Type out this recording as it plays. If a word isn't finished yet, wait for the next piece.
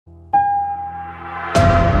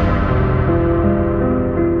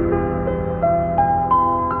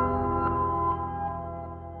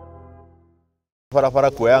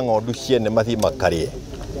Barabara kuoya ng'ondu ciene mathi makarie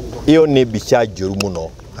iyo ni mbica njuru muno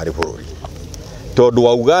hari bururi tondu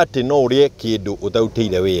wauga ati no urie kindu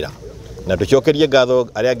utautire wira na tucokerie ngatho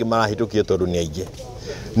aria angi marahitukie tondu ni aingi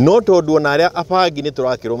no tondu na aria abangi ni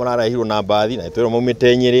turakirwo mararahirwo na mbathi na twiro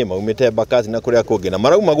maumite Nyeri maumite Bakasi na kuria kungi na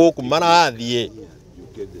marauma guku marathie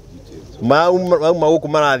mauma guku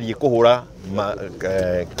marathie kuhura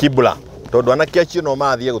Kibula tondu anake acio no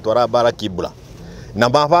marathie gutwara bara Kibula na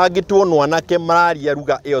mabangitwo no anake mararia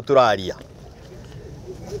ruga iyo turaria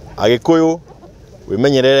Agikuyu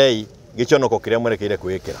wimenyererei giconoko kiria mwerekeire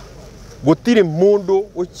kwikira gutiri mundu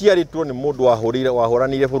uciaritwo ni mundu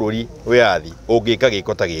wahoranire bururi wiathi ungika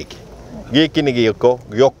giko ta giki ni giko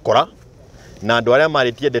giokora na andu aria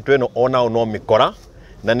maritie ndeto eno ona no mikora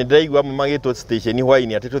na ni ndaigua magitwo station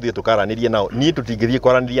hwaini ati tuthie tukaranirie nao ni tutingithie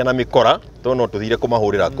kwaraniria na mikora to no tuthire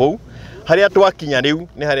kumahurira kou haria twakinya riu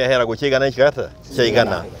ni haria heragwo ciigana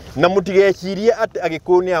ciigana na mutigecirie ati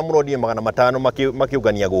Agikuyu ni amurodi 500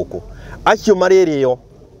 makiugania guku acio maririo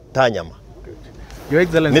ta nyama Your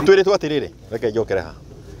Excellency ni twire twatirire reke njokere ha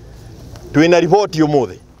twina ripoti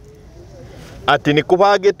umuthi ati ni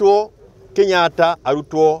kubangitwo Kenyatta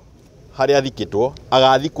arutwo haria thikitwo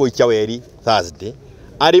agathikwo Ichaweri Thursday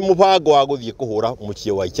ari mubango wa guthie kuhura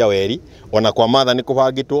mucie wa Ichaweri ona kwa matha ni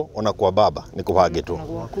kubangitwo ona kwa baba ni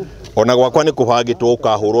kubangitwo ona gwakwa ni kubangitwo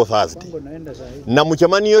ukahurwo Thursday na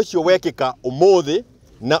mucemanio ucio wekika umuthi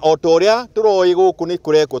na otoria turoi guku ni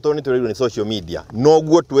kurekwo to ni tureirwo ni social media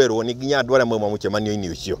noguo twerwo ni nginya andu aria mauma mucemanio-ini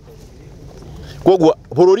ucio koguo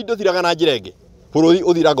bururi nduthiraga na njirenge bururi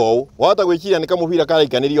uthiraga uu wahota gwiciria ni kamubira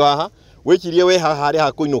karaikanirio haha wicirie we haha haria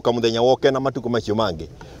hakuinuka muthenya woke na matuko macio mangi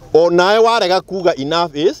onae warega kuga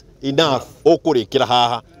enough is enough ukurikira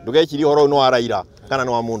haha ndugecirie horo no araira kana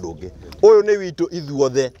no mundu ungi uyu ni witu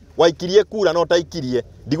ithuothe waikirie kura no taikirie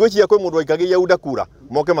ndigwiciria kwi mundu waikagiria unda kura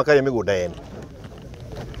moke makare migunda yene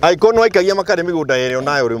aikono waikagia makare migunda yene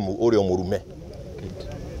onae uri murume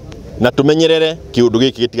na tumenyerere kiundu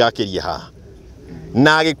giki gitigakirie haha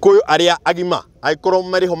na Agikuyu aria agima aikorwo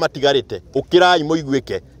mariho matigarite ukirai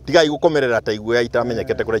muiguike tigai gukomerera ta igwe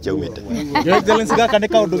itamenyekete kuria ciaumite Your Excellency gaka ni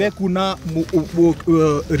kaundu gekuna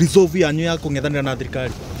resolve yanyu ya kung'ethanira na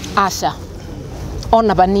thirikari aca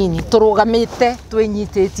ona banini turugamite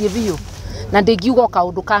twinyititie biu na ndingiuga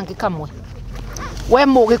kaundu kangi kamwe we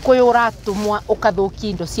Mugikuyu uratumwa ukathukia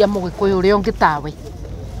indo cia Mugikuyu uria ungi tawe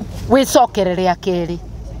wicokerere akeri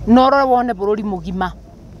norore wone bururi mugima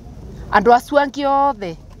andu acu angi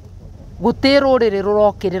othe gutirurire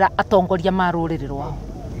rurokirira atongoria ma rurire rwao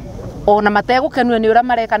ona mategukenua ni uria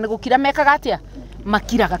mareka ni gukira mekaga atia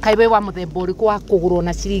makiraga kaiwe wa muthemba uriku wa kugurwo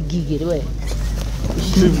na ciringi igiri we.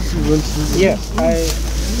 Yes, I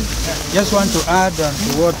just want to add on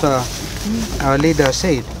to what our leader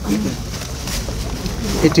said.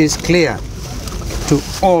 It is clear to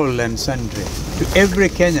all and sundry, to every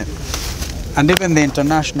Kenyan, and even the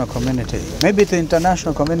international community. Maybe the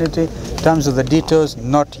international community, in terms of the details,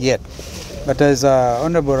 not yet. But as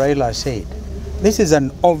Honorable Raila said, this is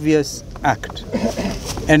an obvious act.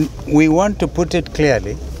 And we want to put it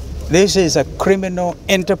clearly. This is a criminal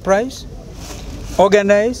enterprise,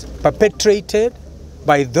 organized, perpetrated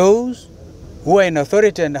by those who are in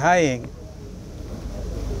authority and hiring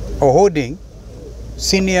or holding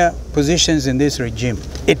senior positions in this regime.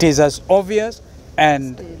 It is as obvious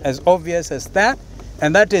and as obvious as that,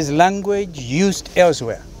 and that is language used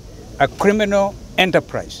elsewhere. A criminal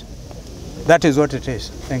enterprise. That is what it is.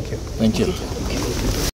 Thank you. Thank you.